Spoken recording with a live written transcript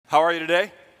How are you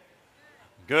today?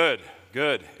 Good,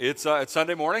 good. It's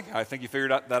Sunday morning. I think you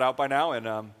figured that out by now,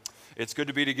 and it's good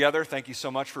to be together. Thank you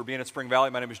so much for being at Spring Valley.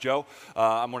 My name is Joe.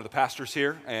 I'm one of the pastors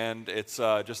here, and it's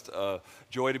just a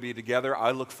joy to be together.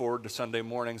 I look forward to Sunday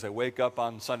mornings. I wake up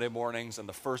on Sunday mornings, and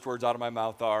the first words out of my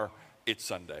mouth are, "It's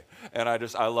Sunday." And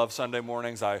I love Sunday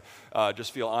mornings. I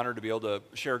just feel honored to be able to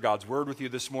share God's word with you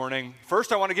this morning.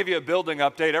 First, I want to give you a building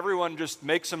update. Everyone just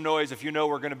make some noise if you know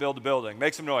we're going to build a building.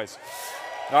 Make some noise.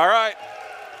 All right.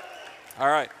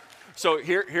 So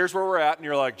here's where we're at, and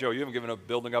you're like, Joe, you haven't given a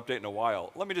building update in a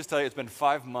while. Let me just tell you, it's been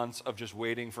 5 months of just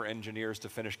waiting for engineers to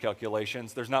finish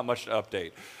calculations. There's not much to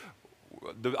update.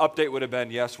 The update would have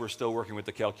been, yes, we're still working with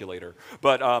the calculator.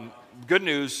 But good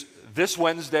news, this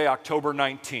Wednesday, October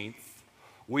 19th,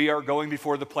 we are going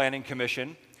before the Planning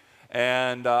Commission,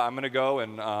 and I'm going to go,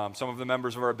 and some of the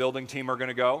members of our building team are going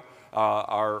to go.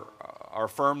 Our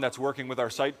firm that's working with our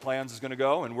site plans is going to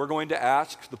go, and we're going to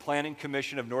ask the Planning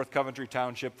Commission of North Coventry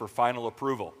Township for final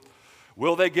approval.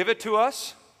 Will they give it to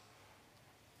us?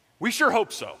 We sure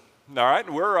hope so. All right,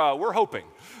 we're hoping.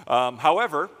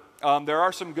 However, there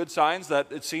are some good signs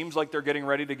that it seems like they're getting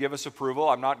ready to give us approval.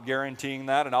 I'm not guaranteeing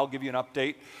that, and I'll give you an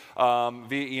update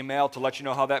via email to let you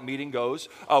know how that meeting goes.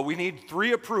 We need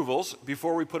 3 approvals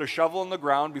before we put a shovel in the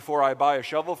ground, before I buy a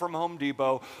shovel from Home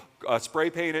Depot, spray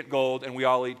paint it gold, and we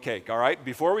all eat cake, all right?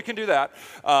 Before we can do that,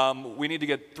 we need to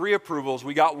get 3 approvals.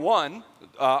 We got 1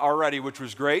 already, which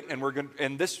was great,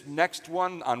 and this next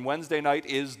one on Wednesday night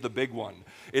is the big one.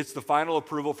 It's the final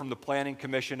approval from the Planning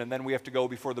Commission, and then we have to go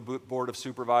before the Board of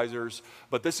Supervisors,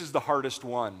 but this is the hardest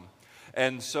one.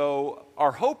 And so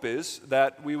our hope is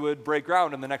that we would break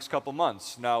ground in the next couple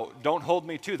months. Now, don't hold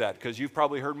me to that, because you've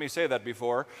probably heard me say that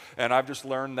before, and I've just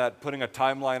learned that putting a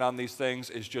timeline on these things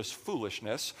is just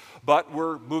foolishness. But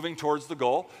we're moving towards the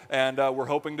goal, and we're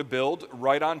hoping to build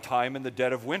right on time in the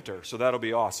dead of winter, so that'll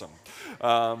be awesome.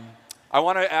 I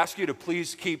want to ask you to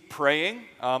please keep praying.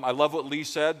 I love what Lee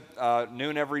said,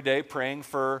 noon every day, praying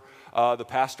for the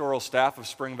pastoral staff of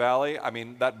Spring Valley. I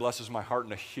mean, that blesses my heart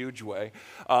in a huge way.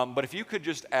 But if you could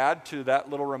just add to that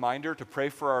little reminder to pray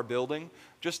for our building,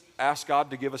 just ask God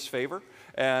to give us favor.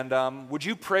 And would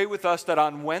you pray with us that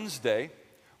on Wednesday,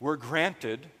 we're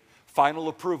granted final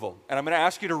approval? And I'm going to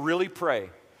ask you to really pray.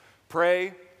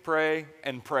 Pray, pray,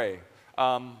 and pray.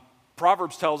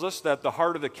 Proverbs tells us that the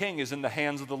heart of the king is in the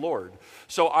hands of the Lord.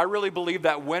 So I really believe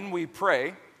that when we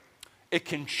pray, it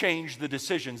can change the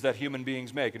decisions that human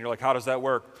beings make. And you're like, how does that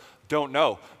work? Don't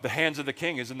know. The hands of the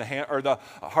king is in the hand, or the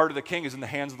heart of the king is in the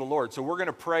hands of the Lord. So we're going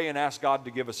to pray and ask God to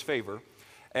give us favor.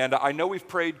 And I know we've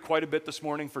prayed quite a bit this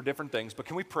morning for different things, but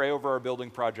can we pray over our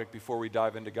building project before we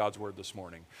dive into God's word this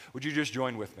morning? Would you just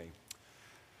join with me?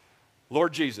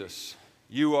 Lord Jesus,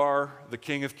 you are the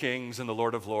King of Kings and the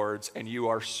Lord of Lords, and you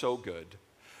are so good.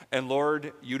 And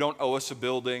Lord, you don't owe us a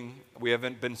building. We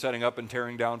haven't been setting up and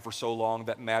tearing down for so long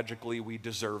that magically we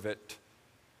deserve it.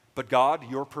 But God,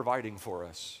 you're providing for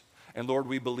us. And Lord,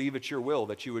 we believe it's your will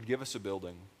that you would give us a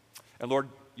building. And Lord,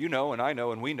 you know, and I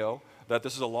know, and we know that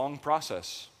this is a long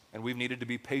process, and we've needed to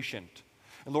be patient.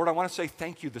 And Lord, I want to say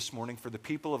thank you this morning for the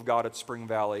people of God at Spring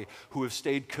Valley who have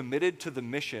stayed committed to the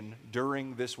mission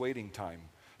during this waiting time.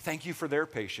 Thank you for their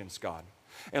patience, God.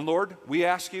 And Lord, we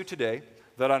ask you today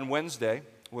that on Wednesday,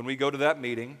 when we go to that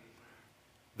meeting,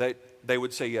 that they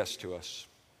would say yes to us.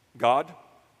 God,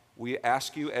 we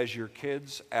ask you as your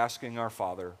kids asking our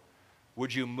Father,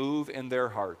 would you move in their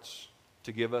hearts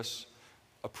to give us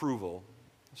approval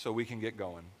so we can get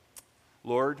going?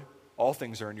 Lord, all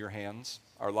things are in your hands.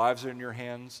 Our lives are in your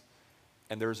hands,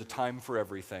 and there is a time for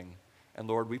everything. And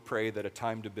Lord, we pray that a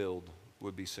time to build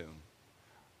would be soon.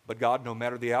 But God, no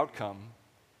matter the outcome,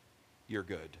 you're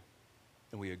good.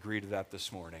 And we agree to that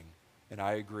this morning. And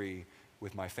I agree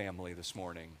with my family this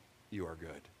morning. You are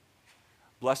good.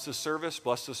 Bless this service.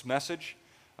 Bless this message.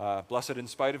 Bless it in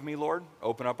spite of me, Lord.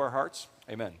 Open up our hearts.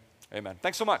 Amen. Amen.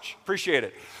 Thanks so much. Appreciate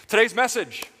it. Today's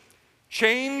message,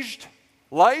 changed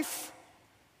life,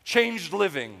 changed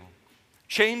living.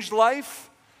 Changed life,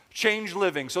 changed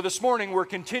living. So this morning we're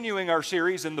continuing our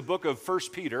series in the book of 1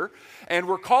 Peter, and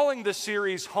we're calling this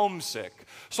series Homesick.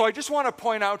 So I just want to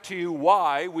point out to you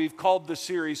why we've called this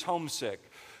series Homesick.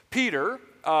 Peter,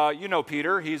 you know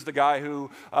Peter, he's the guy who,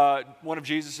 one of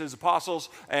Jesus' apostles,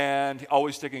 and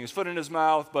always sticking his foot in his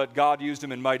mouth, but God used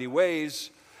him in mighty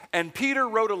ways. And Peter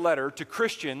wrote a letter to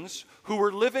Christians who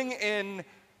were living in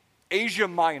Asia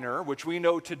Minor, which we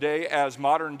know today as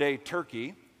modern-day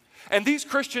Turkey. And these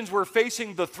Christians were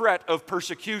facing the threat of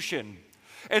persecution.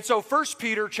 And so 1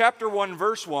 Peter chapter 1,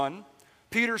 verse 1,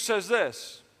 Peter says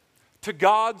this, to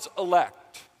God's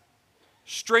elect,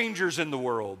 strangers in the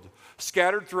world,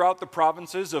 scattered throughout the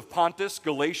provinces of Pontus,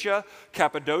 Galatia,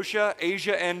 Cappadocia,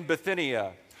 Asia, and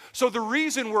Bithynia. So the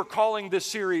reason we're calling this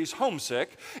series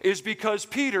Homesick is because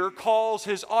Peter calls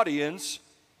his audience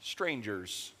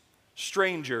strangers.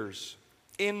 Strangers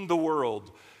in the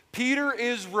world. Peter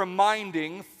is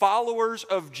reminding followers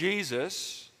of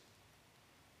Jesus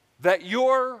that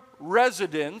your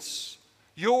residence,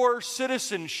 your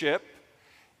citizenship,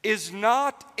 is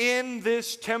not in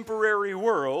this temporary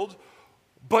world,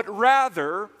 but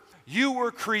rather you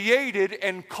were created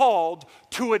and called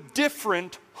to a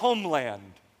different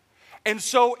homeland. And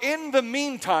so in the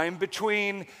meantime,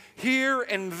 between here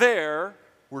and there,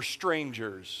 we're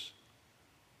strangers.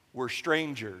 We're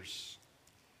strangers.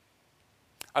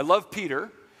 I love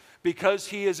Peter because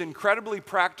he is incredibly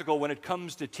practical when it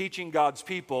comes to teaching God's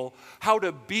people how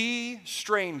to be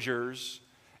strangers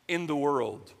in the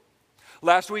world.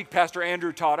 Last week, Pastor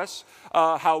Andrew taught us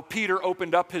how Peter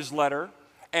opened up his letter,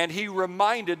 and he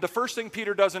reminded, the first thing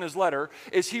Peter does in his letter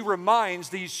is he reminds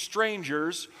these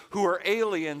strangers who are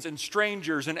aliens and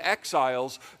strangers and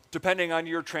exiles, depending on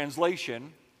your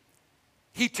translation.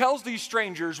 He tells these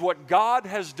strangers what God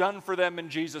has done for them in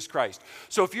Jesus Christ.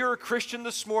 So if you're a Christian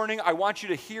this morning, I want you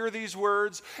to hear these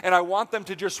words, and I want them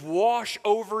to just wash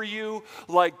over you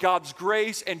like God's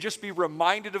grace and just be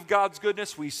reminded of God's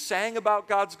goodness. We sang about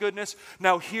God's goodness.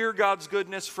 Now hear God's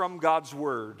goodness from God's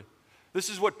word. This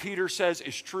is what Peter says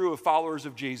is true of followers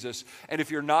of Jesus. And if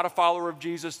you're not a follower of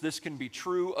Jesus, this can be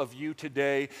true of you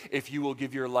today if you will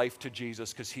give your life to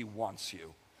Jesus because he wants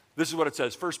you. This is what it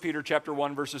says, 1 Peter chapter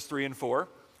 1, verses 3 and 4.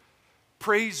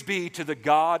 Praise be to the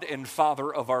God and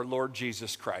Father of our Lord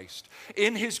Jesus Christ.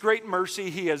 In his great mercy,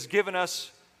 he has given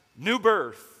us new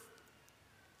birth.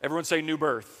 Everyone say new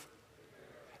birth.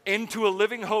 Into a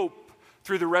living hope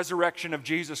through the resurrection of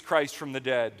Jesus Christ from the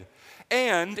dead.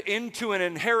 And into an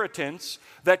inheritance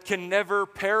that can never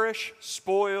perish,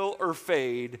 spoil, or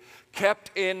fade,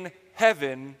 kept in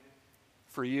heaven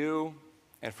for you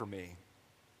and for me.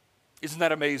 Isn't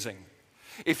that amazing?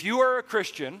 If you are a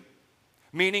Christian,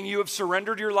 meaning you have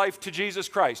surrendered your life to Jesus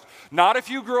Christ, not if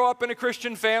you grew up in a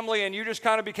Christian family and you just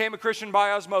kind of became a Christian by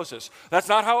osmosis. That's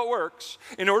not how it works.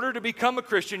 In order to become a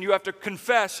Christian, you have to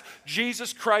confess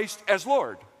Jesus Christ as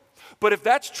Lord. But if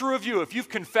that's true of you, if you've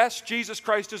confessed Jesus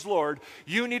Christ as Lord,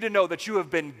 you need to know that you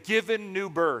have been given new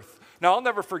birth. Now, I'll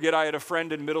never forget, I had a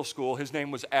friend in middle school. His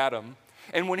name was Adam.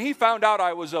 And when he found out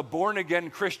I was a born-again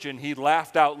Christian, he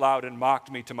laughed out loud and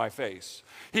mocked me to my face.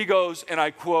 He goes, and I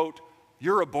quote,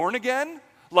 "You're a born-again?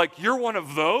 Like you're one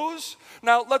of those?"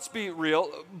 Now, let's be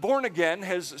real. Born-again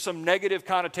has some negative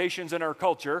connotations in our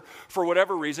culture for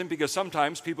whatever reason, because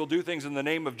sometimes people do things in the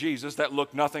name of Jesus that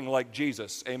look nothing like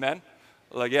Jesus. Amen?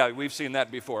 Like, yeah, we've seen that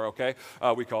before, okay?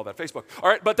 We call that Facebook. All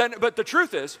right, but the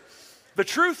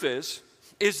truth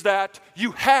is that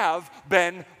you have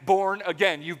been born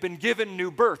again. You've been given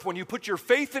new birth. When you put your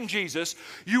faith in Jesus,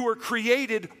 you were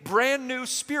created brand new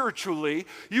spiritually.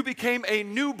 You became a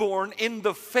newborn in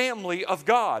the family of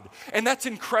God. And that's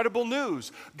incredible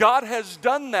news. God has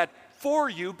done that for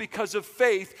you because of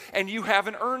faith, and you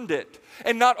haven't earned it.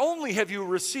 And not only have you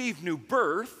received new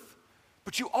birth,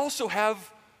 but you also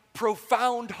have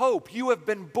profound hope. You have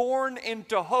been born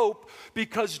into hope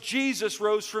because Jesus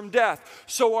rose from death.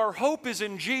 So our hope is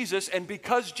in Jesus, and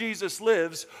because Jesus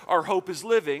lives, our hope is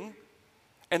living.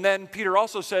 And then Peter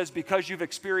also says, because you've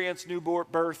experienced new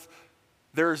birth,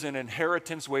 there's an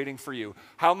inheritance waiting for you.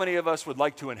 How many of us would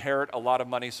like to inherit a lot of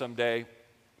money someday?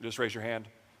 Just raise your hand.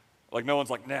 Like no one's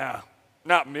like, nah,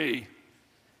 not me.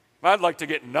 I'd like to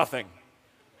get nothing.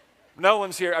 No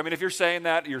one's here. I mean, if you're saying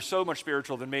that, you're so much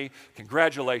spiritual than me.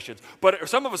 Congratulations. But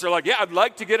some of us are like, yeah, I'd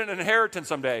like to get an inheritance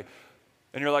someday.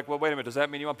 And you're like, well, wait a minute. Does that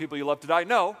mean you want people you love to die?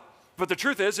 No. But the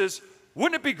truth is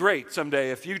wouldn't it be great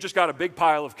someday if you just got a big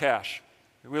pile of cash?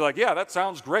 And we're like, yeah, that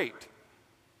sounds great.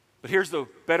 But here's the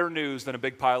better news than a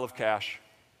big pile of cash.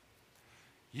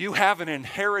 You have an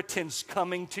inheritance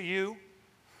coming to you.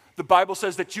 The Bible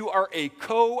says that you are a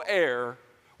co-heir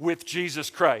with Jesus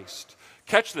Christ.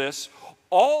 Catch this.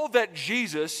 All that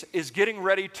Jesus is getting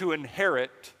ready to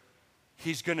inherit,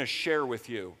 he's going to share with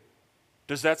you.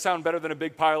 Does that sound better than a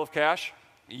big pile of cash?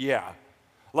 Yeah.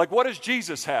 Like, what does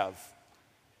Jesus have?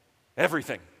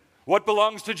 Everything. What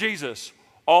belongs to Jesus?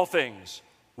 All things.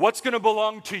 What's going to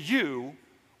belong to you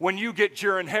when you get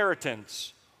your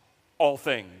inheritance? All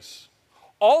things.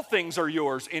 All things are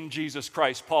yours in Jesus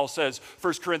Christ, Paul says,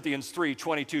 1 Corinthians 3,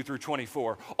 22 through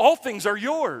 24. All things are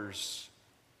yours.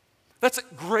 That's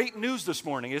great news this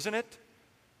morning, isn't it?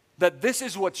 That this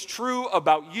is what's true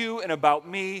about you and about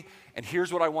me. And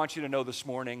here's what I want you to know this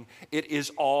morning. It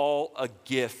is all a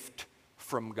gift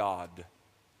from God.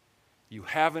 You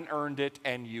haven't earned it,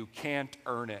 and you can't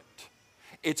earn it.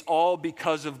 It's all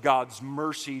because of God's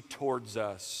mercy towards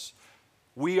us.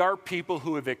 We are people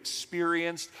who have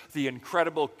experienced the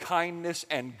incredible kindness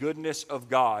and goodness of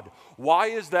God. Why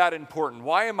is that important?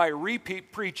 Why am I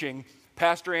preaching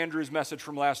Pastor Andrew's message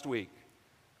from last week,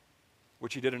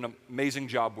 which he did an amazing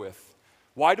job with?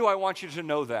 Why do I want you to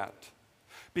know that?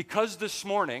 Because this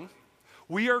morning,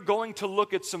 we are going to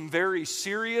look at some very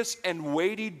serious and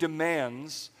weighty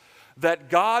demands that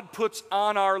God puts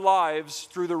on our lives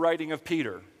through the writing of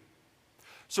Peter.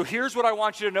 So here's what I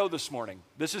want you to know this morning.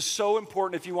 This is so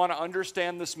important if you want to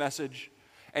understand this message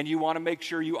and you want to make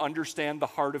sure you understand the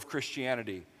heart of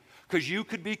Christianity. Because you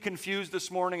could be confused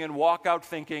this morning and walk out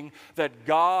thinking that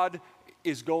God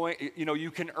is going,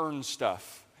 you can earn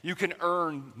stuff. You can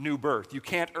earn new birth. You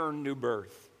can't earn new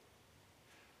birth.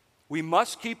 We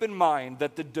must keep in mind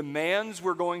that the demands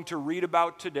we're going to read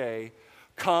about today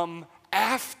come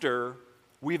after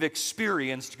we've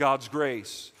experienced God's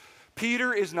grace.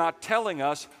 Peter is not telling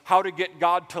us how to get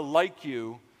God to like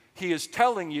you. He is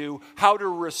telling you how to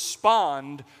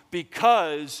respond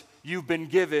because you've been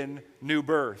given new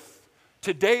birth.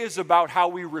 Today is about how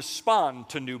we respond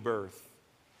to new birth.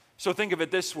 So think of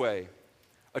it this way.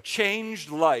 A changed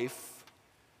life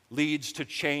leads to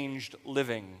changed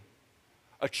living.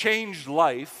 A changed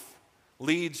life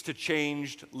leads to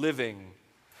changed living.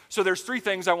 So there's three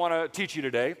things I want to teach you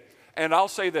today, and I'll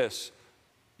say this.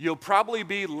 You'll probably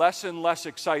be less and less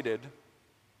excited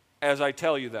as I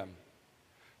tell you them.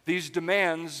 These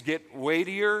demands get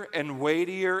weightier and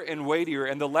weightier and weightier,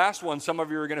 and the last one, some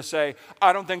of you are going to say,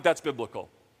 I don't think that's biblical.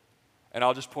 And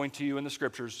I'll just point to you in the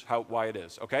scriptures why it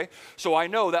is, okay? So I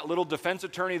know that little defense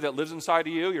attorney that lives inside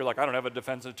of you, you're like, I don't have a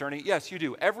defense attorney. Yes, you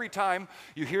do. Every time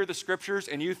you hear the scriptures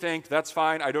and you think, that's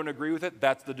fine, I don't agree with it,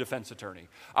 that's the defense attorney.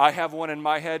 I have one in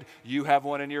my head, you have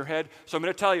one in your head. So I'm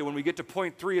going to tell you, when we get to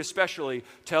point 3 especially,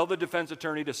 tell the defense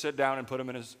attorney to sit down and put him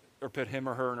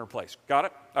or her in her place. Got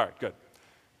it? All right, good.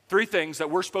 3 things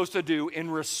that we're supposed to do in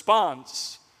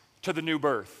response to the new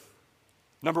birth.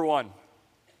 Number 1.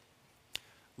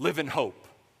 Live in hope.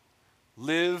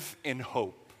 Live in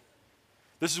hope.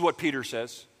 This is what Peter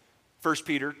says. 1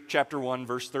 Peter chapter 1,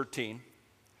 verse 13.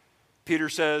 Peter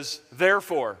says,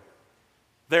 therefore.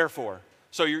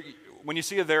 So when you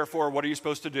see a therefore, what are you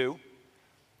supposed to do?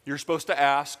 You're supposed to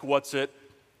ask, what's it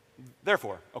there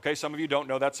for? Okay, some of you don't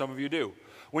know that, some of you do.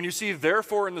 When you see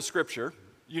therefore in the scripture,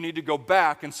 you need to go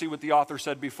back and see what the author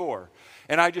said before.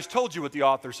 And I just told you what the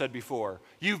author said before.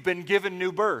 You've been given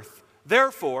new birth.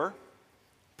 Therefore,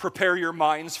 prepare your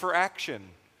minds for action.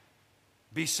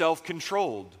 Be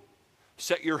self-controlled.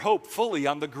 Set your hope fully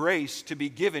on the grace to be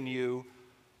given you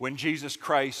when Jesus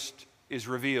Christ is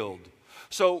revealed.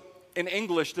 So in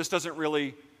English, this doesn't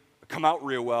really come out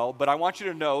real well, but I want you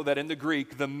to know that in the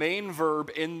Greek, the main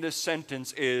verb in this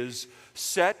sentence is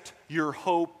set your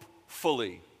hope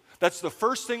fully. That's the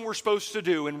first thing we're supposed to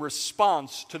do in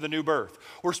response to the new birth.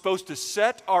 We're supposed to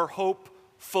set our hope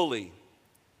fully.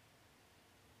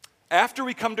 After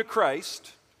we come to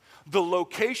Christ, the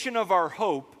location of our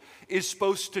hope is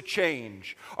supposed to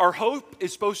change. Our hope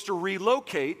is supposed to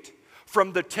relocate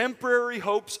from the temporary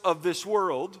hopes of this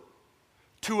world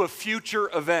to a future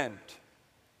event.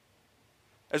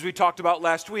 As we talked about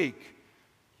last week,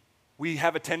 we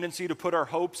have a tendency to put our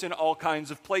hopes in all kinds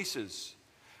of places.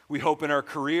 We hope in our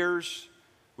careers,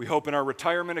 we hope in our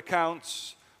retirement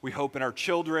accounts, we hope in our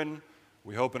children,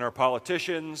 we hope in our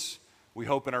politicians, we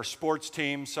hope in our sports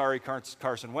team. Sorry,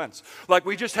 Carson Wentz. Like,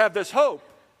 we just have this hope.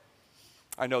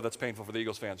 I know that's painful for the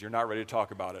Eagles fans. You're not ready to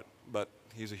talk about it, but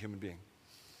he's a human being.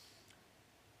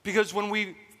 Because when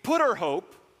we put our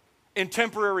hope in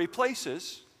temporary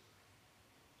places,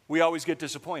 we always get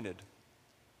disappointed.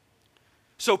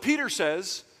 So Peter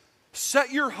says, set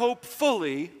your hope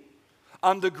fully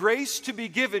on the grace to be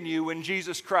given you when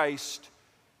Jesus Christ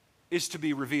is to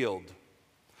be revealed.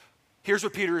 Here's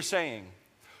what Peter is saying.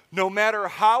 No matter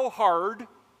how hard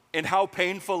and how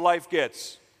painful life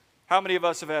gets, how many of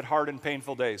us have had hard and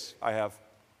painful days? I have.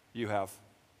 You have.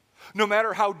 No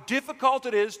matter how difficult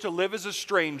it is to live as a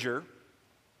stranger,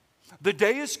 the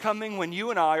day is coming when you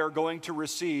and I are going to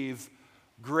receive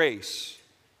grace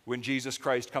when Jesus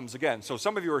Christ comes again. So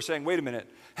some of you are saying, wait a minute,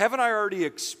 haven't I already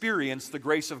experienced the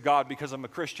grace of God because I'm a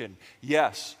Christian?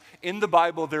 Yes. In the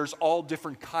Bible, there's all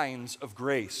different kinds of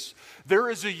grace.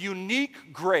 There is a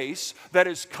unique grace that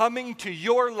is coming to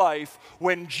your life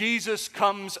when Jesus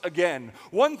comes again.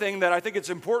 One thing that I think it's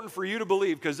important for you to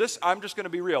believe, because this, I'm just going to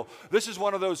be real, this is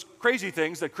one of those crazy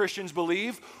things that Christians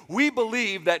believe. We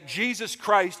believe that Jesus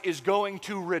Christ is going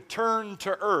to return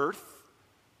to earth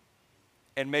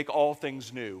and make all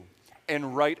things new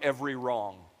and right every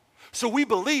wrong. So we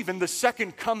believe in the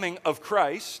second coming of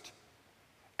Christ,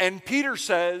 and Peter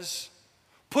says,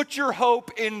 put your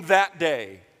hope in that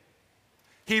day.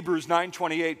 Hebrews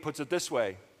 9:28 puts it this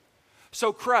way.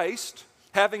 So Christ,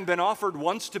 having been offered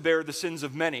once to bear the sins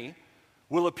of many,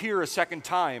 will appear a second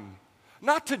time,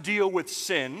 not to deal with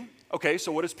sin. Okay,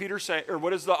 so what does Peter say, or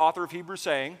what is the author of Hebrews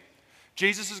saying?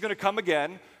 Jesus is going to come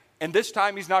again, and this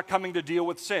time he's not coming to deal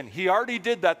with sin. He already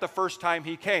did that the first time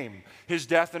he came, his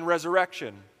death and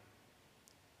resurrection.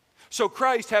 So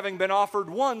Christ, having been offered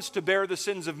once to bear the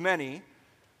sins of many,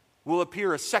 will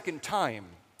appear a second time.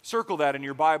 Circle that in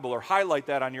your Bible or highlight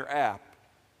that on your app.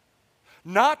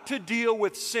 Not to deal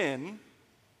with sin,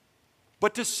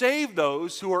 but to save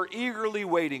those who are eagerly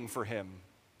waiting for him.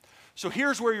 So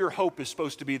here's where your hope is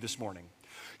supposed to be this morning.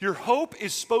 Your hope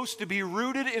is supposed to be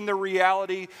rooted in the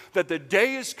reality that the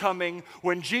day is coming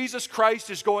when Jesus Christ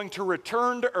is going to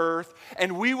return to earth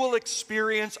and we will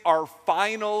experience our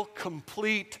final,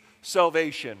 complete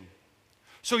salvation.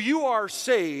 So you are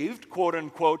saved, quote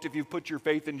unquote, if you've put your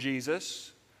faith in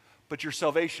Jesus, but your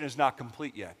salvation is not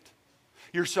complete yet.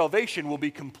 Your salvation will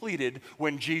be completed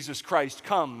when Jesus Christ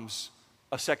comes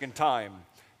a second time.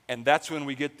 And that's when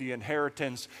we get the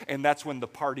inheritance, and that's when the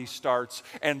party starts,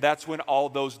 and that's when all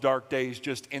those dark days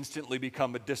just instantly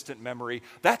become a distant memory.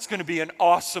 That's going to be an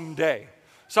awesome day.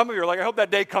 Some of you are like, I hope that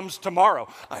day comes tomorrow.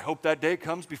 I hope that day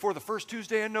comes before the first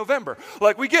Tuesday in November.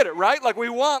 Like, we get it, right? Like, we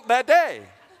want that day.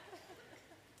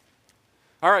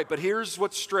 All right, but here's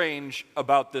what's strange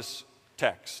about this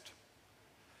text.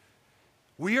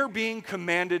 We are being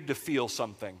commanded to feel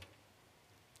something.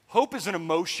 Hope is an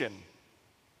emotion.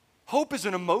 Hope is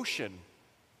an emotion.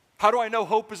 How do I know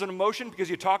hope is an emotion? Because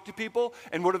you talk to people,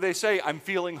 and what do they say? I'm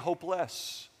feeling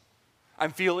hopeless.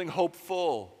 I'm feeling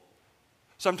hopeful.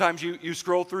 Sometimes you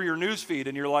scroll through your news feed,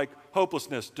 and you're like,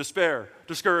 hopelessness, despair,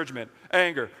 discouragement,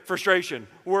 anger, frustration,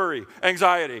 worry,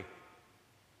 anxiety.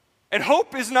 And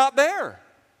hope is not there,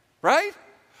 right?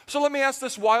 So let me ask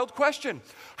this wild question.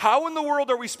 How in the world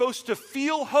are we supposed to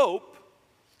feel hope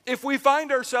if we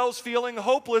find ourselves feeling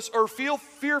hopeless or feel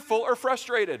fearful or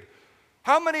frustrated?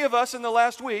 How many of us in the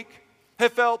last week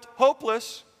have felt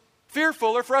hopeless, fearful,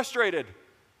 or frustrated?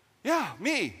 Yeah,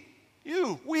 me,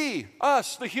 you, we,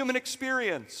 us, the human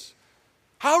experience.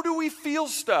 How do we feel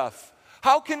stuff?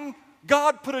 How can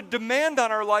God put a demand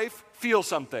on our life, feel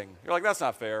something? You're like, that's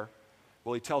not fair.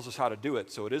 Well, he tells us how to do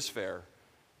it, so it is fair.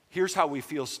 Here's how we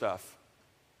feel stuff.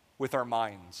 With our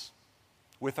minds.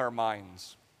 With our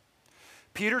minds.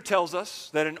 Peter tells us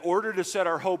that in order to set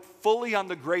our hope fully on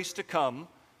the grace to come,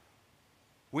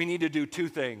 we need to do two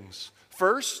things.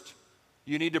 First,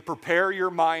 you need to prepare your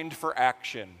mind for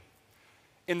action.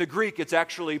 In the Greek, it's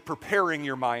actually preparing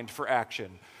your mind for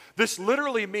action. This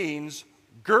literally means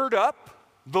gird up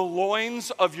the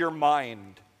loins of your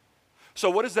mind. So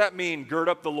what does that mean, gird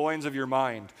up the loins of your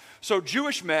mind? So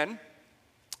Jewish men,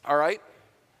 all right,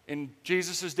 in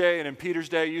Jesus' day and in Peter's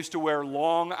day, used to wear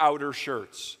long outer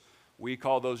shirts. We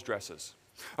call those dresses.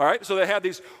 All right, so they had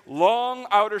these long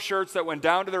outer shirts that went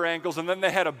down to their ankles, and then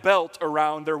they had a belt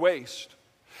around their waist.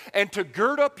 And to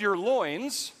gird up your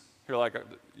loins, you're like,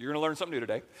 you're going to learn something new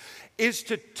today, is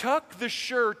to tuck the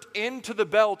shirt into the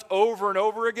belt over and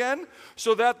over again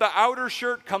so that the outer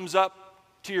shirt comes up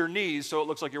to your knees so it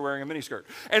looks like you're wearing a miniskirt.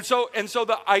 And so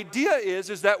the idea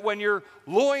is that when your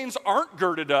loins aren't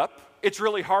girded up, it's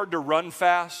really hard to run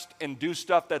fast and do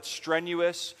stuff that's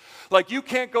strenuous. Like, you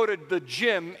can't go to the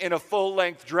gym in a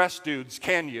full-length dress, dudes,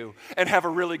 can you, and have a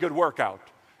really good workout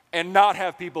and not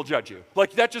have people judge you.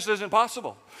 Like, that just isn't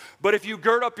possible. But if you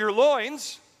gird up your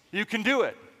loins, you can do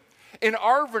it. In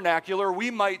our vernacular, we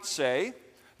might say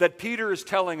that Peter is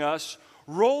telling us,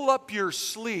 roll up your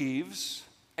sleeves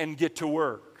and get to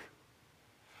work.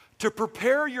 To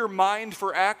prepare your mind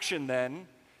for action, then,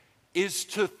 is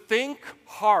to think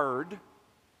hard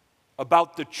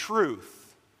about the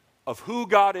truth of who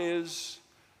God is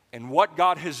and what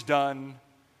God has done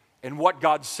and what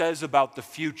God says about the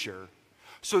future,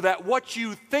 so that what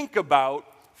you think about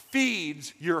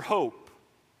feeds your hope.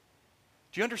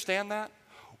 Do you understand that?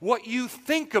 What you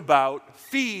think about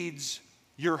feeds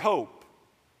your hope.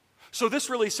 So this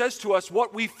really says to us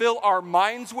what we fill our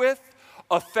minds with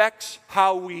affects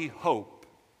how we hope.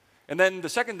 And then the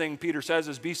second thing Peter says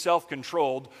is be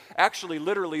self-controlled. Actually,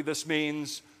 literally, this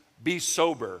means be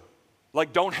sober.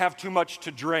 Like, don't have too much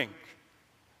to drink.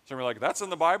 So we're like, that's in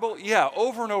the Bible? Yeah,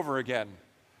 over and over again.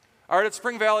 All right, at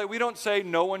Spring Valley, we don't say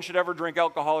no one should ever drink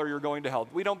alcohol or you're going to hell.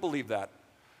 We don't believe that.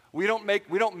 We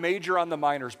don't major on the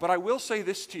minors. But I will say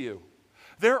this to you.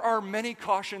 There are many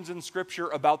cautions in Scripture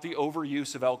about the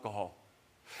overuse of alcohol.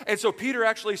 And so Peter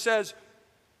actually says,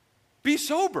 be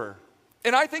sober.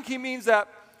 And I think he means that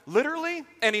literally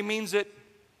and he means it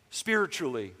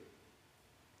spiritually.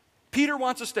 Peter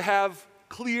wants us to have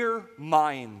clear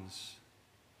minds.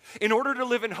 In order to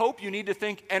live in hope, you need to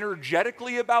think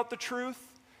energetically about the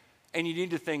truth, and you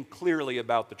need to think clearly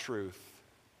about the truth.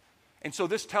 And so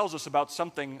this tells us about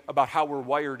something about how we're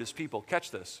wired as people.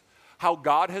 Catch this. How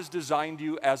God has designed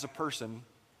you as a person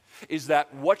is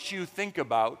that what you think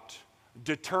about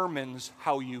determines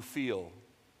how you feel.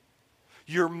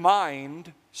 Your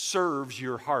mind serves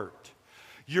your heart.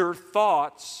 Your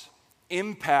thoughts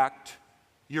impact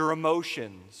your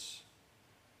emotions.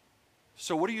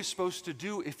 So what are you supposed to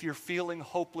do if you're feeling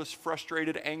hopeless,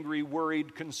 frustrated, angry,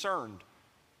 worried, concerned?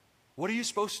 What are you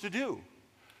supposed to do?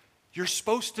 You're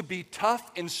supposed to be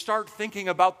tough and start thinking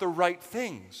about the right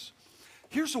things.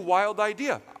 Here's a wild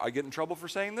idea. I get in trouble for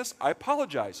saying this. I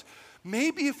apologize.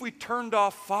 Maybe if we turned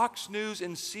off Fox News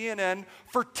and CNN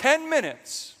for 10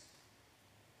 minutes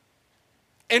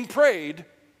and prayed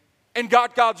and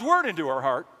got God's word into our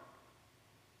heart,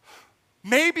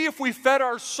 maybe if we fed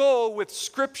our soul with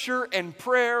scripture and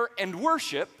prayer and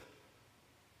worship,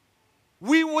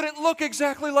 we wouldn't look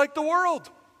exactly like the world.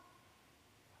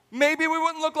 Maybe we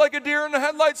wouldn't look like a deer in the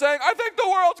headlights saying, I think the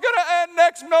world's going to end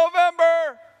next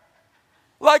November.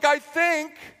 Like I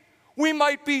think we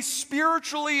might be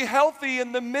spiritually healthy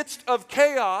in the midst of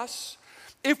chaos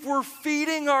if we're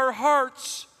feeding our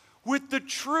hearts with the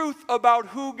truth about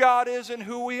who God is and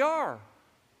who we are.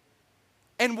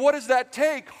 And what does that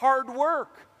take? Hard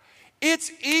work.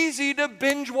 It's easy to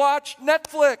binge watch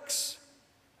Netflix.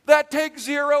 That takes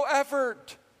zero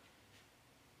effort.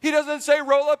 He doesn't say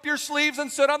roll up your sleeves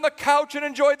and sit on the couch and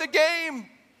enjoy the game.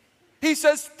 He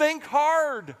says think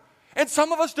hard. And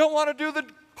some of us don't want to do the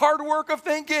hard work of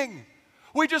thinking.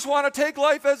 We just want to take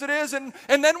life as it is, and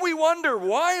then we wonder,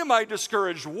 why am I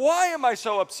discouraged? Why am I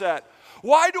so upset?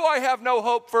 Why do I have no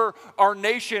hope for our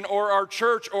nation or our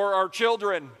church or our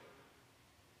children?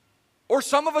 Or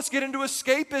some of us get into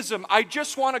escapism. I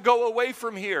just want to go away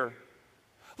from here.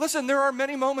 Listen, there are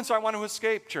many moments I want to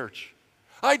escape, church.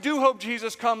 I do hope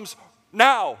Jesus comes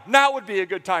now. Now would be a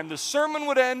good time. The sermon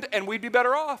would end and we'd be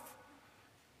better off.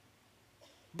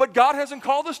 But God hasn't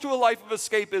called us to a life of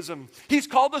escapism. He's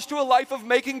called us to a life of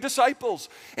making disciples.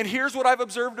 And here's what I've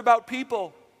observed about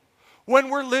people. When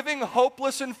we're living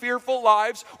hopeless and fearful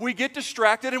lives, we get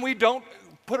distracted and we don't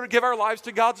give our lives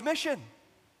to God's mission.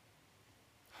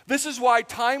 This is why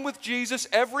time with Jesus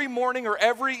every morning or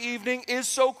every evening is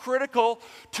so critical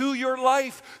to your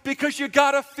life, because you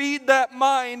got to feed that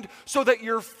mind so that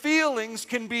your feelings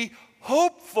can be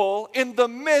hopeful in the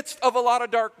midst of a lot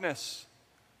of darkness.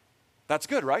 That's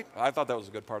good, right? I thought that was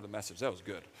a good part of the message. That was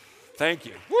good. Thank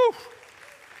you. Woo!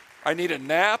 I need a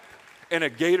nap and a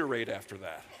Gatorade after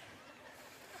that.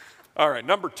 All right,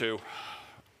 number 2.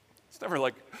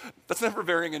 That's never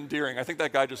very endearing. I think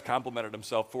that guy just complimented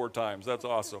himself 4 times. That's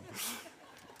awesome.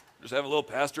 Just have a little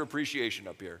pastor appreciation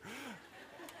up here.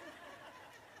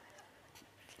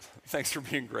 Thanks for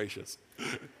being gracious.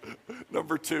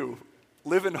 Number 2,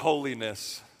 live in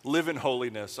holiness. Live in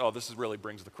holiness. Oh, this really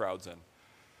brings the crowds in.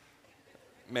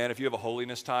 Man, if you have a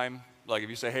holiness time, like if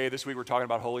you say, hey, this week we're talking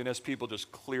about holiness, people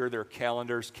just clear their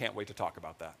calendars. Can't wait to talk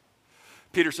about that.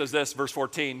 Peter says this, verse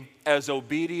 14, as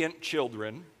obedient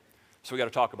children, so we got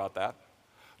to talk about that.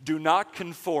 Do not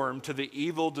conform to the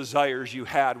evil desires you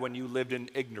had when you lived in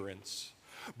ignorance.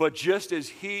 But just as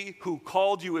he who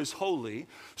called you is holy,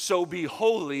 so be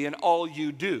holy in all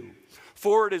you do.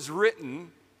 For it is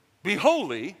written, be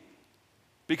holy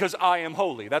because I am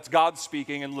holy. That's God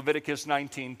speaking in Leviticus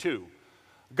 19:2.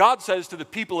 God says to the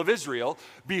people of Israel,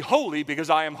 be holy because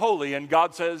I am holy. And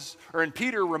God says, and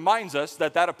Peter reminds us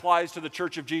that applies to the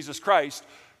church of Jesus Christ.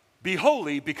 Be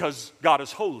holy because God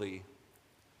is holy.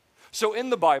 So in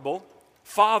the Bible,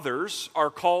 fathers are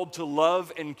called to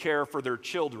love and care for their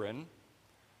children.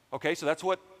 Okay, so that's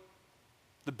what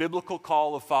the biblical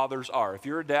call of fathers are. If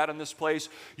you're a dad in this place,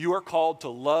 you are called to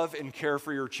love and care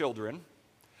for your children.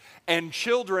 And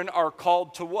children are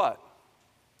called to what?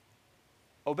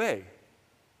 Obey.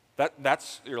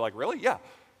 You're like, really? Yeah.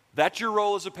 That's your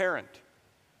role as a parent.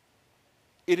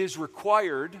 It is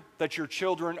required that your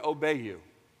children obey you.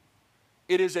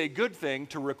 It is a good thing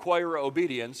to require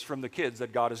obedience from the kids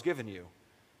that God has given you.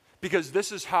 Because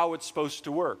this is how it's supposed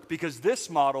to work. Because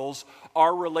this models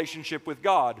our relationship with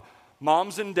God.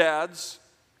 Moms and dads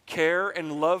care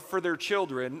and love for their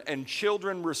children, and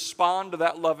children respond to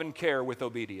that love and care with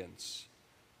obedience.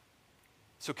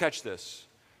 So catch this.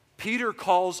 Peter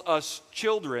calls us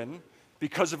children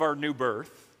because of our new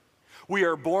birth. We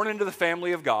are born into the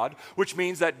family of God, which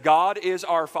means that God is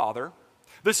our Father.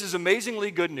 This is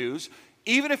amazingly good news.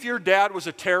 Even if your dad was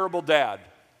a terrible dad,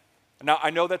 Now, I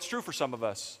know that's true for some of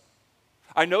us.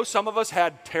 I know some of us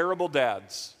had terrible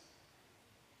dads.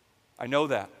 I know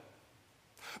that.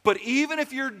 But even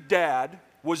if your dad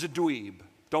was a dweeb,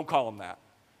 don't call him that.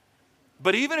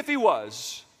 But even if he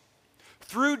was,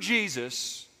 through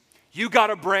Jesus, you got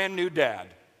a brand new dad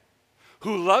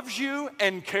who loves you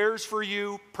and cares for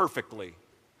you perfectly.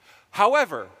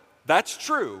 However, that's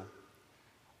true.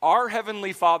 Our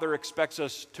Heavenly Father expects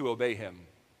us to obey Him.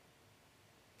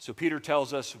 So Peter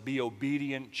tells us, be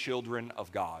obedient children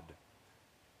of God.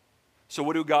 So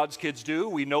what do God's kids do?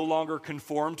 We no longer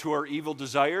conform to our evil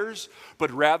desires,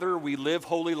 but rather we live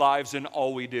holy lives in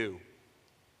all we do.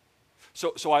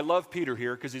 So I love Peter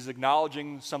here because he's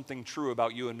acknowledging something true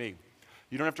about you and me.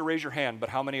 You don't have to raise your hand, but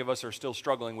how many of us are still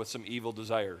struggling with some evil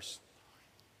desires?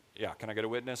 Yeah, can I get a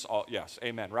witness? Yes,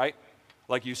 amen, right?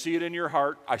 Like you see it in your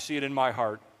heart, I see it in my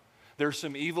heart. There's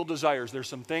some evil desires. There's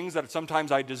some things that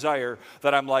sometimes I desire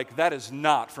that I'm like, that is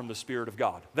not from the Spirit of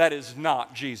God. That is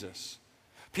not Jesus.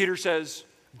 Peter says,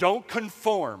 don't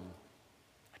conform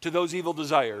to those evil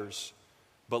desires,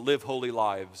 but live holy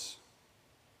lives.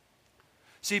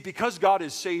 See, because God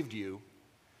has saved you,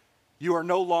 you are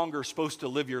no longer supposed to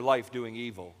live your life doing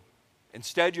evil.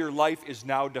 Instead, your life is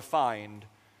now defined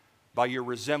by your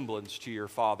resemblance to your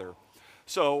Father.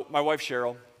 So, my wife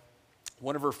Cheryl,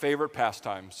 one of her favorite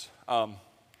pastimes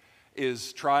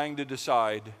is trying to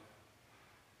decide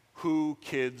who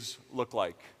kids look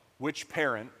like, which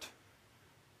parent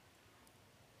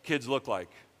kids look like.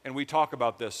 And we talk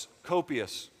about this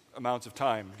copious amounts of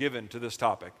time given to this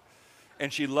topic.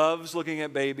 And she loves looking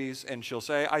at babies, and she'll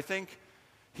say, I think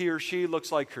he or she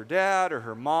looks like her dad or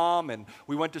her mom. And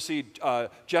we went to see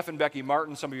Jeff and Becky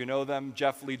Martin. Some of you know them.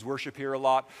 Jeff leads worship here a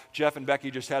lot. Jeff and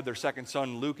Becky just had their second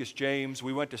son, Lucas James.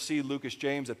 We went to see Lucas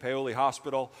James at Paoli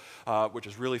Hospital, which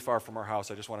is really far from our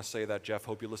house. I just want to say that, Jeff.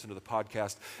 Hope you listen to the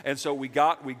podcast. And so we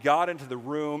got into the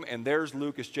room, and there's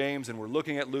Lucas James, and we're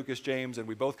looking at Lucas James, and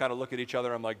we both kind of look at each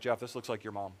other. I'm like, Jeff, this looks like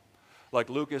your mom. Like,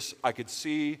 Lucas, I could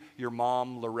see your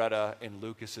mom, Loretta, in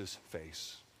Lucas's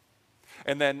face.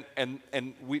 And then,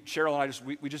 Cheryl and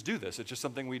I we just do this. It's just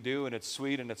something we do, and it's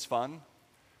sweet and it's fun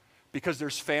because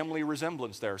there's family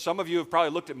resemblance there. Some of you have probably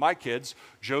looked at my kids,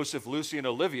 Joseph, Lucy, and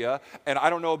Olivia, and I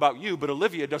don't know about you, but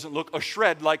Olivia doesn't look a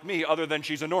shred like me other than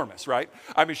she's enormous, right?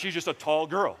 I mean, she's just a tall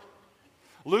girl.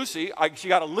 Lucy, she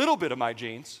got a little bit of my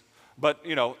genes, but,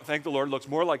 thank the Lord, looks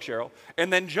more like Cheryl.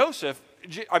 And then Joseph,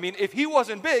 I mean, if he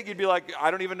wasn't big, you'd be like,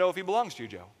 I don't even know if he belongs to you,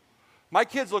 Joe. My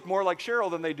kids look more like Cheryl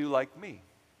than they do like me.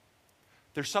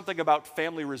 There's something about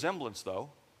family resemblance, though,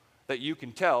 that you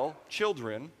can tell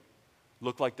children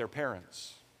look like their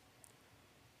parents.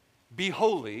 Be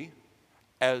holy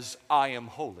as I am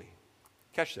holy.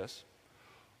 Catch this.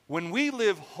 When we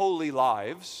live holy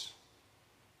lives,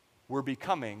 we're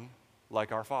becoming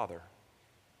like our Father.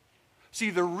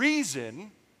 See, the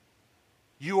reason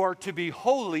you are to be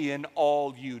holy in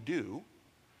all you do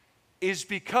is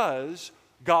because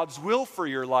God's will for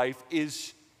your life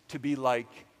is to be like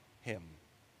Him.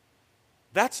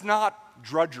 That's not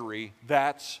drudgery,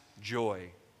 that's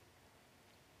joy.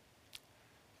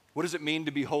 What does it mean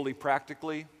to be holy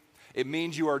practically? It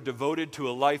means you are devoted to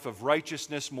a life of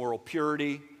righteousness, moral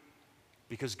purity,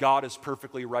 because God is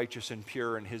perfectly righteous and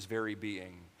pure in His very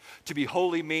being. To be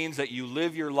holy means that you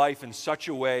live your life in such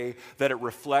a way that it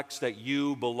reflects that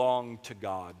you belong to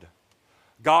God.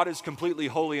 God is completely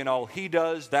holy in all He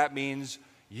does. That means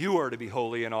you are to be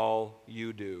holy in all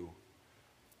you do.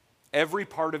 Every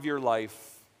part of your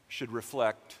life should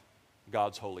reflect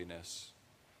God's holiness.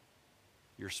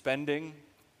 Your spending,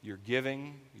 your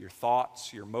giving, your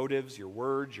thoughts, your motives, your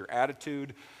words, your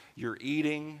attitude, your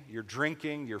eating, your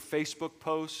drinking, your Facebook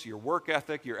posts, your work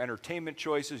ethic, your entertainment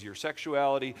choices, your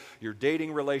sexuality, your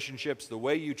dating relationships, the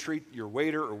way you treat your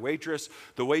waiter or waitress,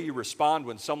 the way you respond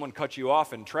when someone cuts you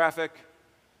off in traffic.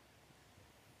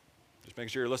 Just make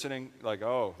sure you're listening, like,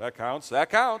 oh, that counts. That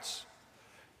counts.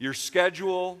 Your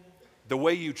schedule, the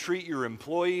way you treat your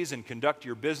employees and conduct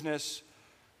your business,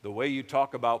 the way you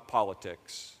talk about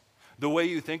politics, the way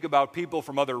you think about people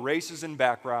from other races and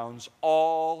backgrounds,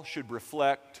 all should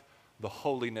reflect the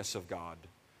holiness of God.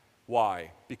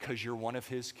 Why? Because you're one of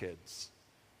His kids.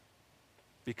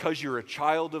 Because you're a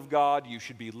child of God, you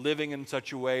should be living in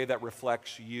such a way that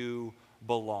reflects you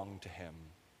belong to Him.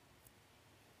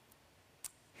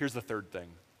 Here's the third thing.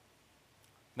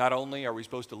 Not only are we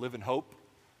supposed to live in hope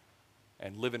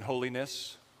and live in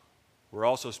holiness, we're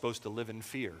also supposed to live in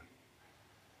fear.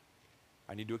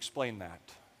 I need to explain that.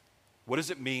 What does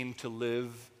it mean to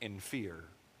live in fear?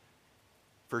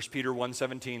 1 Peter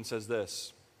 1:17 says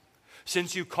this,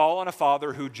 "Since you call on a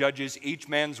Father who judges each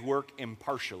man's work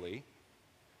impartially,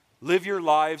 Live your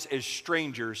lives as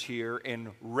strangers here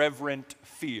in reverent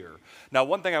fear. Now,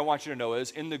 one thing I want you to know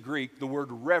is in the Greek, the word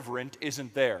reverent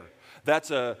isn't there. That's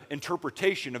an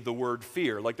interpretation of the word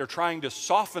fear, like they're trying to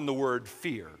soften the word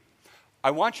fear.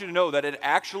 I want you to know that it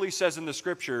actually says in the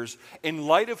scriptures, in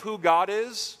light of who God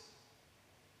is,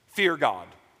 fear God.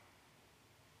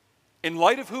 In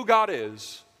light of who God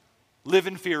is, live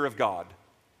in fear of God.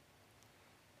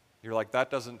 You're like, that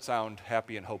doesn't sound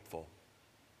happy and hopeful.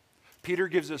 Peter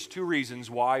gives us two reasons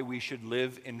why we should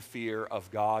live in fear of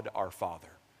God our Father.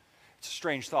 It's a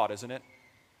strange thought, isn't it?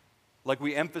 Like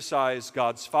we emphasize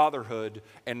God's fatherhood,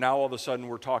 and now all of a sudden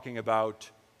we're talking about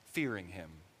fearing Him.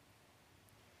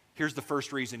 Here's the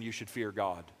first reason you should fear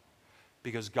God.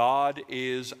 Because God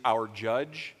is our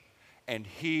judge, and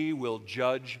He will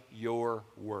judge your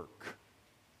work.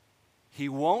 He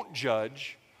won't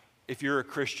judge, if you're a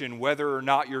Christian, whether or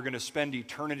not you're going to spend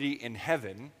eternity in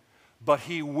heaven, but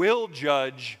He will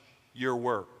judge your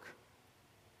work.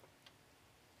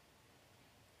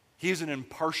 He is an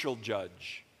impartial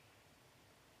judge.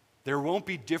 There won't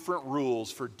be different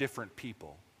rules for different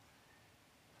people.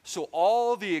 So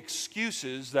all the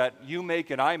excuses that you make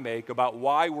and I make about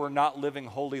why we're not living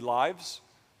holy lives,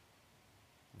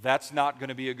 that's not going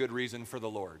to be a good reason for the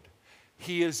Lord.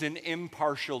 He is an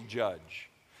impartial judge.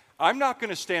 I'm not going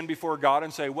to stand before God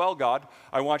and say, well, God,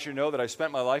 I want you to know that I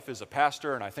spent my life as a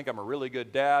pastor and I think I'm a really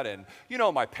good dad. And, you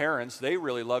know, my parents, they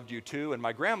really loved you too. And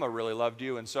my grandma really loved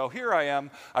you. And so here I am.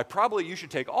 You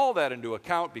should take all that into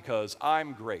account because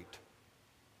I'm great.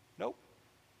 Nope.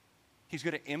 He's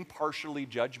going to impartially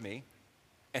judge me.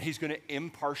 And He's going to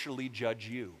impartially judge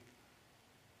you.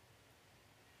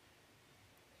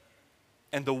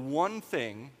 And the one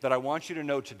thing that I want you to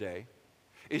know today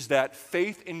is that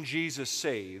faith in Jesus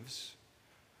saves,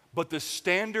 but the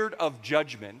standard of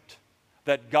judgment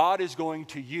that God is going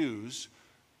to use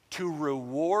to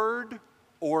reward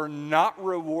or not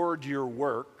reward your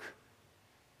work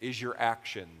is your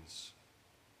actions.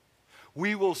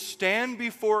 We will stand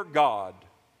before God,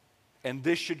 and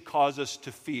this should cause us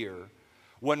to fear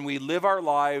when we live our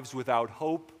lives without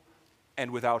hope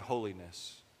and without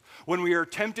holiness. When we are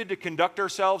tempted to conduct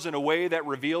ourselves in a way that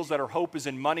reveals that our hope is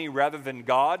in money rather than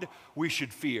God, we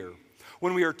should fear.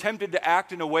 When we are tempted to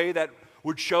act in a way that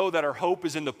would show that our hope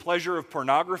is in the pleasure of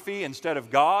pornography instead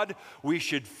of God, we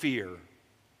should fear.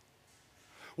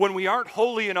 When we aren't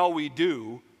holy in all we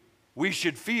do, we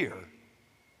should fear.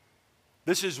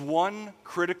 This is one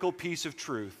critical piece of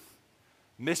truth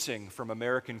missing from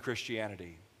American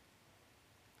Christianity.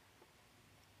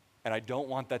 And I don't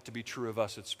want that to be true of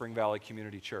us at Spring Valley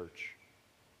Community Church.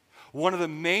 One of the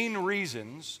main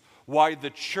reasons why the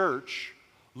church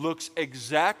looks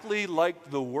exactly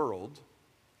like the world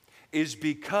is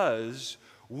because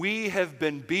we have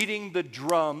been beating the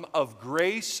drum of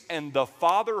grace and the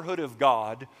fatherhood of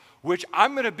God, which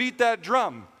I'm going to beat that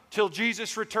drum till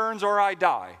Jesus returns or I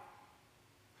die.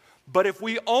 But if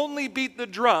we only beat the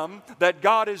drum that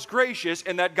God is gracious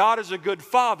and that God is a good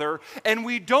father, and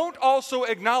we don't also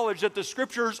acknowledge that the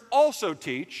scriptures also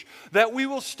teach that we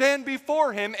will stand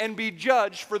before Him and be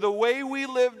judged for the way we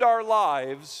lived our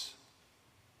lives,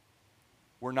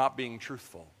 we're not being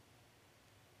truthful.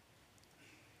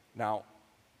 Now,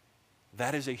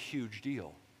 that is a huge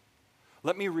deal.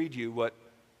 Let me read you what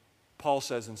Paul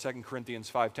says in 2 Corinthians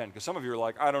 5:10, because some of you are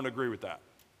like, I don't agree with that.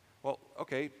 Well,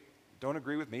 okay. Don't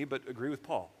agree with me, but agree with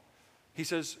Paul. He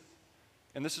says,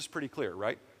 and this is pretty clear,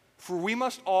 right? For we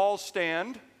must all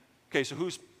stand. Okay, so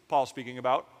who's Paul speaking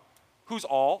about? Who's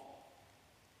all?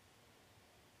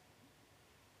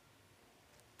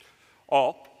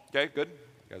 All. Okay, good.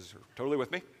 You guys are totally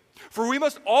with me. For we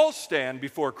must all stand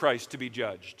before Christ to be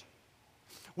judged.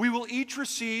 We will each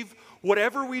receive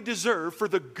whatever we deserve for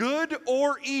the good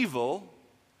or evil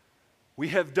we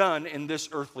have done in this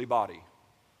earthly body.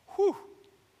 Whew.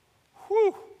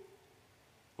 Whew.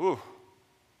 Whew.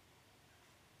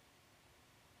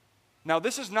 Now,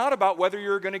 this is not about whether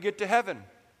you're going to get to heaven.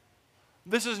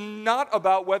 This is not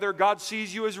about whether God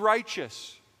sees you as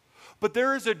righteous. But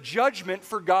there is a judgment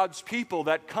for God's people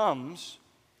that comes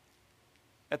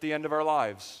at the end of our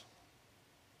lives.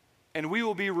 And we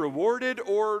will be rewarded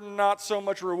or not so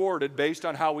much rewarded based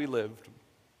on how we lived.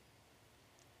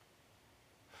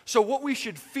 So what we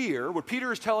should fear, what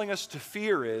Peter is telling us to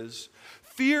fear is,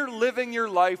 fear living your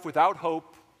life without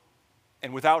hope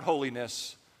and without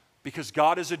holiness, because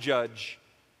God is a judge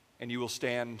and you will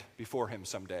stand before Him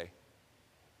someday.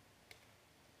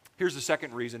 Here's the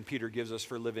second reason Peter gives us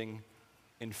for living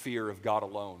in fear of God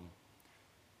alone.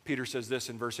 Peter says this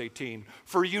in verse 18,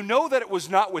 for you know that it was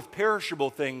not with perishable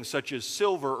things such as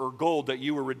silver or gold that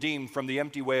you were redeemed from the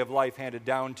empty way of life handed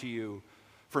down to you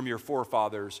from your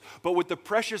forefathers, but with the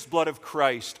precious blood of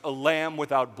Christ, a lamb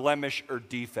without blemish or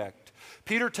defect.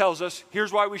 Peter tells us,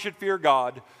 here's why we should fear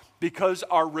God, because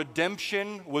our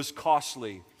redemption was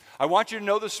costly. I want you to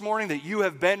know this morning that you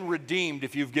have been redeemed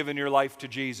if you've given your life to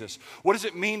Jesus. What does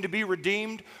it mean to be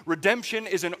redeemed? Redemption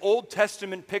is an Old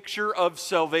Testament picture of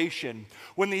salvation.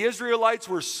 When the Israelites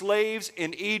were slaves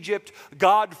in Egypt,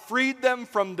 God freed them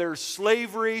from their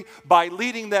slavery by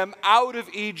leading them out of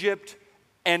Egypt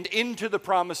and into the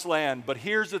promised land. But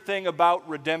here's the thing about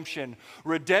redemption.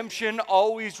 Redemption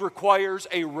always requires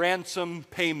a ransom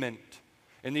payment.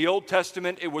 In the Old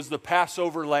Testament, it was the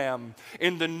Passover lamb.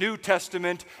 In the New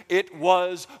Testament, it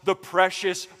was the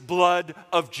precious blood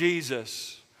of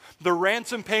Jesus. The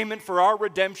ransom payment for our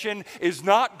redemption is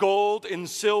not gold and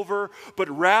silver, but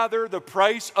rather the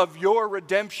price of your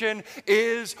redemption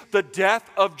is the death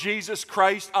of Jesus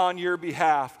Christ on your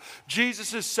behalf.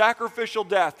 Jesus' sacrificial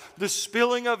death, the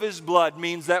spilling of his blood,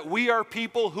 means that we are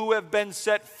people who have been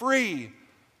set free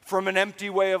from an empty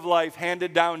way of life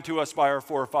handed down to us by our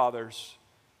forefathers.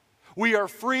 We are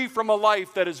free from a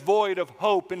life that is void of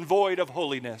hope and void of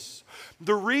holiness.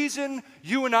 The reason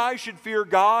you and I should fear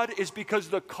God is because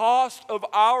the cost of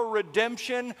our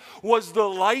redemption was the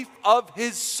life of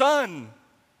his Son.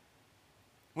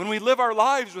 When we live our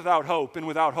lives without hope and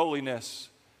without holiness,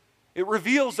 it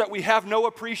reveals that we have no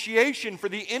appreciation for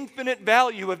the infinite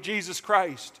value of Jesus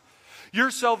Christ.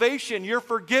 Your salvation, your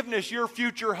forgiveness, your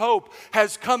future hope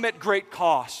has come at great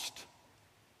cost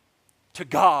to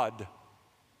God.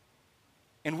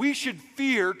 And we should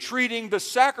fear treating the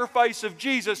sacrifice of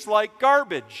Jesus like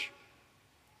garbage.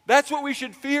 That's what we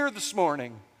should fear this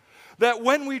morning. That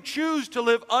when we choose to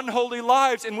live unholy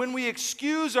lives, and when we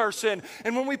excuse our sin,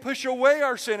 and when we push away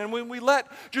our sin, and when we let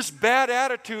just bad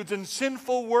attitudes and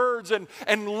sinful words and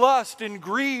lust and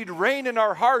greed reign in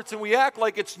our hearts, and we act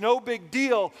like it's no big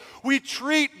deal, we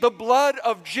treat the blood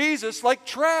of Jesus like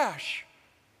trash.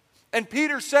 And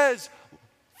Peter says,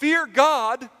 fear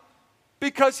God,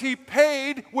 because he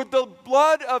paid with the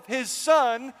blood of his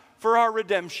Son for our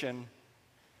redemption.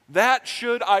 That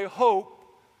should, I hope,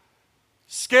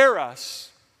 scare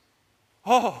us.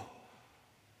 Oh,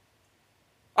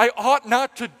 I ought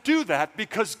not to do that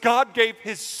because God gave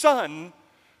his Son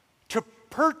to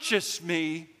purchase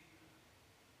me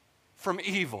from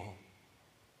evil.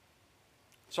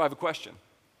 So I have a question.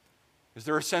 Is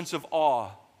there a sense of awe,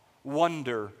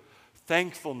 wonder,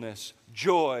 thankfulness,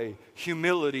 joy,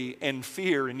 humility, and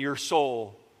fear in your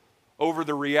soul over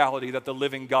the reality that the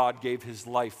living God gave his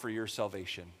life for your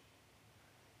salvation?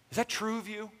 Is that true of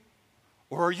you?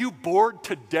 Or are you bored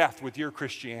to death with your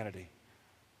Christianity?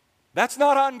 That's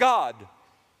not on God.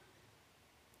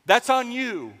 That's on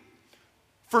you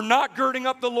for not girding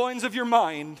up the loins of your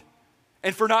mind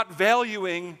and for not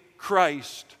valuing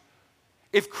Christ.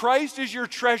 If Christ is your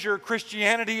treasure,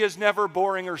 Christianity is never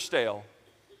boring or stale.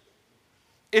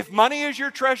 If money is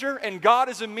your treasure and God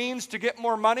is a means to get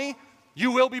more money,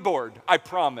 you will be bored, I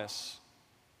promise.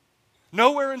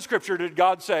 Nowhere in Scripture did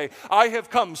God say, I have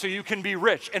come so you can be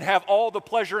rich and have all the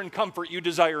pleasure and comfort you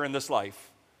desire in this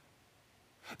life.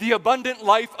 The abundant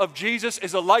life of Jesus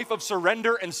is a life of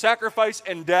surrender and sacrifice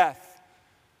and death.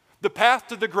 The path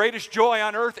to the greatest joy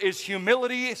on earth is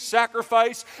humility,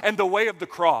 sacrifice, and the way of the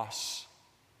cross.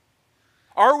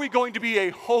 Are we going to be a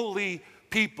holy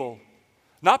people?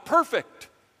 Not perfect,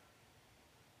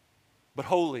 but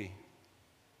holy.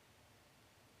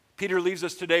 Peter leaves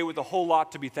us today with a whole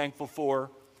lot to be thankful for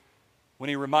when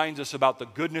he reminds us about the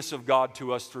goodness of God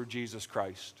to us through Jesus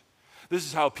Christ. This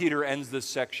is how Peter ends this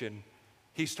section.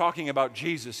 He's talking about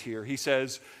Jesus here. He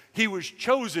says, he was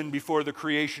chosen before the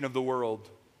creation of the world,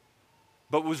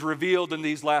 but was revealed in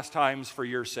these last times for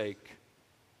your sake.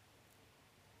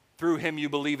 Through him you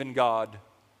believe in God,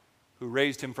 who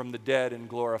raised him from the dead and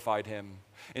glorified him.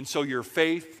 And so your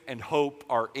faith and hope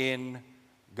are in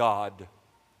God.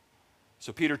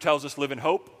 So Peter tells us live in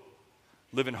hope,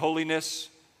 live in holiness,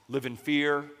 live in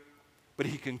fear. But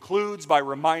he concludes by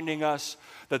reminding us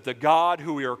that the God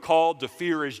who we are called to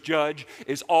fear as judge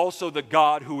is also the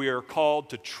God who we are called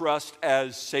to trust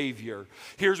as Savior.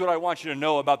 Here's what I want you to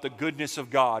know about the goodness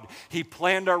of God. He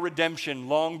planned our redemption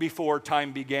long before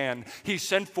time began. He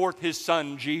sent forth his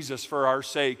Son, Jesus, for our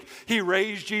sake. He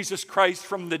raised Jesus Christ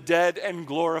from the dead and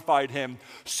glorified him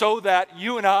so that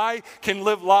you and I can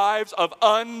live lives of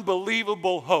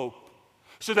unbelievable hope,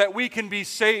 so that we can be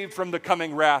saved from the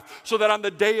coming wrath, so that on the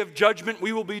day of judgment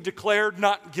we will be declared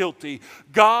not guilty.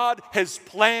 God has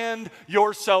planned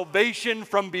your salvation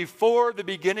from before the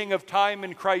beginning of time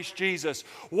in Christ Jesus.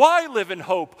 Why live in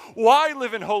hope? Why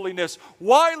live in holiness?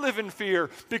 Why live in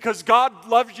fear? Because God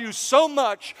loves you so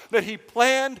much that he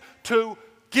planned to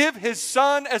give his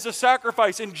son as a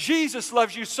sacrifice. And Jesus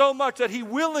loves you so much that he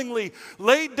willingly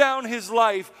laid down his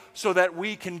life so that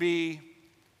we can be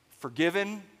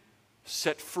forgiven,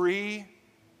 set free,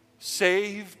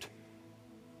 saved,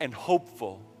 and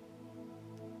hopeful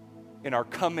in our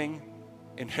coming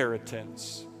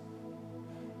inheritance.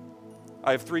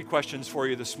 I have 3 questions for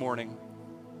you this morning.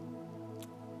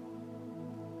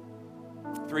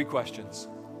 3 questions.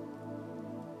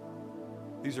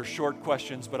 These are short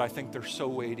questions, but I think they're so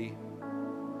weighty.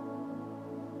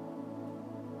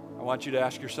 I want you to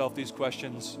ask yourself these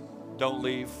questions. Don't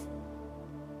leave.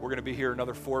 We're going to be here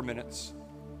another 4 minutes.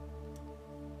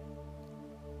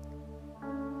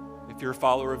 If you're a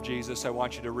follower of Jesus, I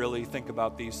want you to really think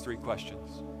about these 3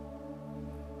 questions.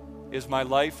 Is my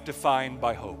life defined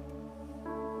by hope?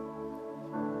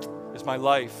 Is my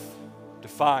life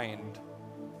defined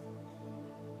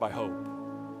by hope?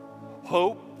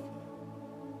 Hope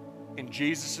in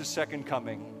Jesus' second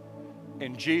coming,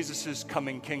 in Jesus'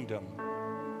 coming kingdom,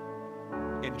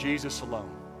 in Jesus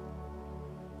alone.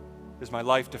 Is my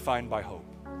life defined by hope?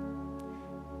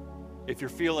 If you're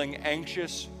feeling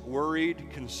anxious,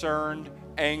 worried, concerned,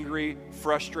 angry,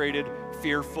 frustrated,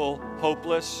 fearful,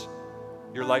 hopeless,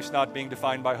 your life's not being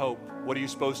defined by hope. What are you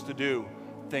supposed to do?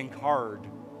 Think hard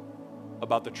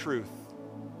about the truth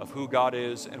of who God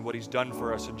is and what he's done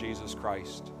for us in Jesus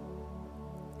Christ.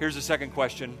 Here's the second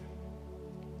question.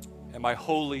 Am I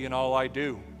holy in all I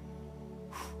do?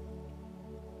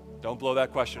 Don't blow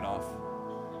that question off.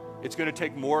 It's going to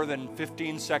take more than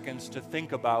 15 seconds to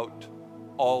think about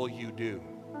all you do.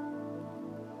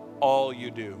 All you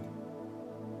do.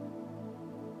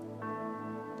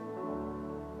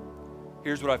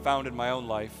 Here's what I found in my own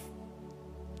life.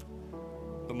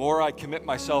 The more I commit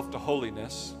myself to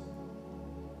holiness,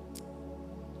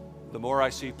 the more I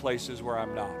see places where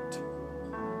I'm not.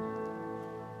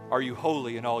 Are you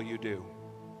holy in all you do?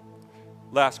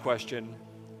 Last question.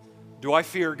 Do I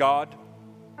fear God?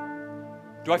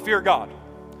 Do I fear God?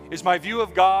 Is my view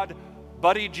of God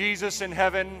buddy Jesus in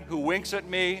heaven who winks at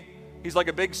me? He's like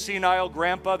a big senile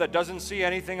grandpa that doesn't see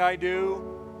anything I do.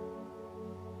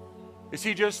 Is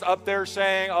he just up there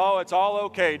saying, oh, it's all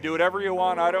okay, do whatever you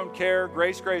want, I don't care,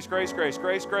 grace, grace, grace, grace,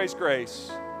 grace, grace, grace?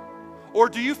 Or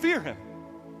do you fear him?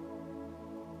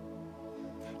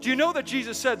 Do you know that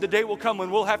Jesus said the day will come when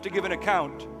we'll have to give an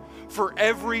account for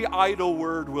every idle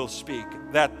word we'll speak?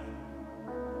 That's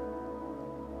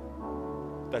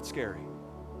scary.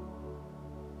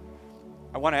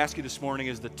 I want to ask you this morning,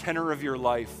 is the tenor of your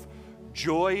life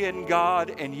joy in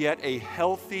God and yet a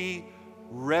healthy,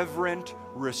 reverent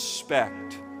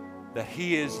respect that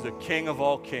he is the King of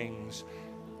all kings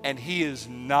and he is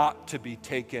not to be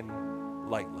taken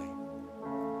lightly?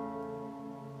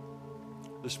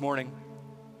 This morning,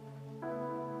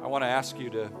 I want to ask you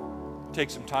to take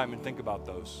some time and think about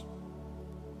those.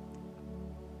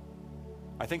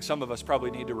 I think some of us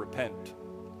probably need to repent.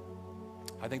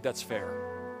 I think that's fair.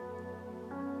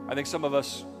 I think some of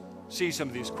us see some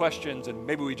of these questions and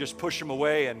maybe we just push them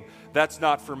away and that's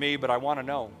not for me, but I want to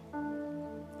know.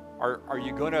 Are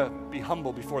you going to be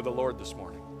humble before the Lord this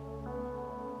morning?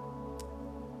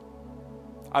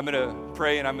 I'm going to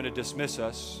pray and I'm going to dismiss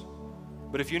us.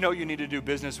 But if you know you need to do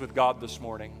business with God this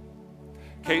morning,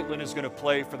 Caitlin is going to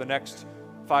play for the next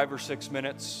 5 or 6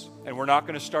 minutes, and we're not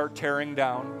going to start tearing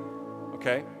down,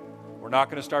 okay? We're not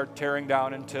going to start tearing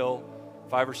down until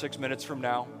 5 or 6 minutes from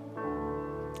now.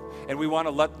 And we want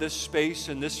to let this space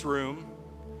in this room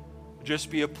just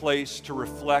be a place to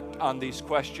reflect on these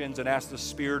questions and ask the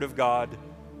Spirit of God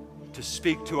to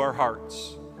speak to our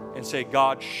hearts and say,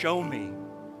 God, show me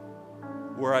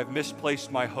where I've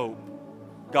misplaced my hope.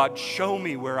 God, show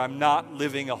me where I'm not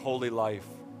living a holy life.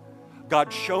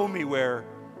 God, show me where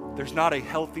there's not a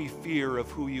healthy fear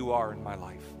of who you are in my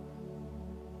life.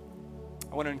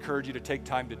 I want to encourage you to take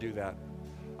time to do that.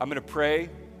 I'm going to pray,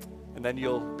 and then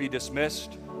you'll be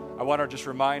dismissed. I want to just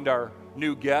remind our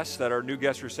new guests that our new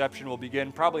guest reception will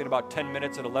begin probably in about 10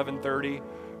 minutes at 11:30,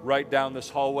 right down this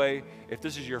hallway. If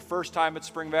this is your first time at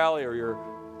Spring Valley or your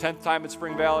 10th time at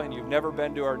Spring Valley and you've never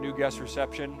been to our new guest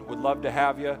reception, would love to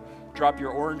have you. Drop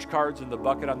your orange cards in the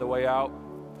bucket on the way out.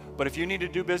 But if you need to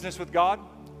do business with God,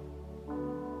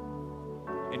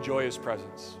 enjoy his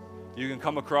presence. You can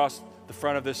come across the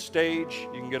front of this stage.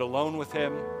 You can get alone with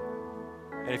him.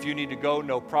 And if you need to go,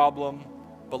 no problem.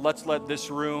 But let's let this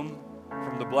room,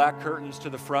 from the black curtains to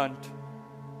the front,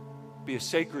 be a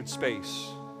sacred space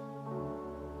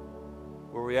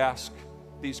where we ask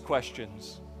these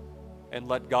questions and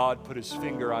let God put his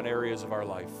finger on areas of our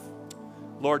life.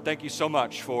 Lord, thank you so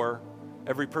much for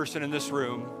every person in this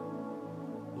room.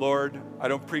 Lord, I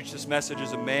don't preach this message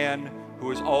as a man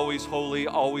who is always holy,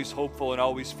 always hopeful, and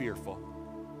always fearful.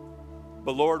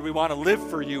 But Lord, we want to live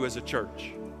for you as a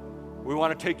church. We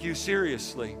want to take you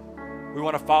seriously. We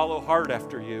want to follow hard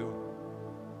after you.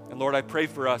 And Lord, I pray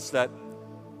for us that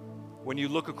when you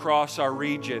look across our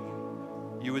region,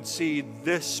 you would see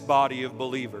this body of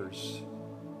believers,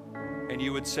 and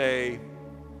you would say,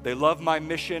 they love my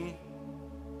mission,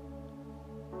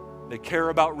 they care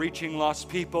about reaching lost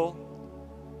people,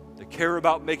 they care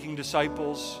about making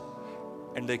disciples,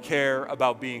 and they care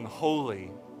about being holy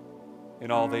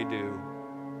in all they do.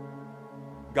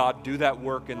 God, do that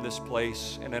work in this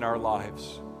place and in our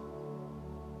lives.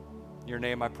 In your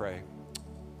name I pray.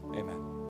 Amen.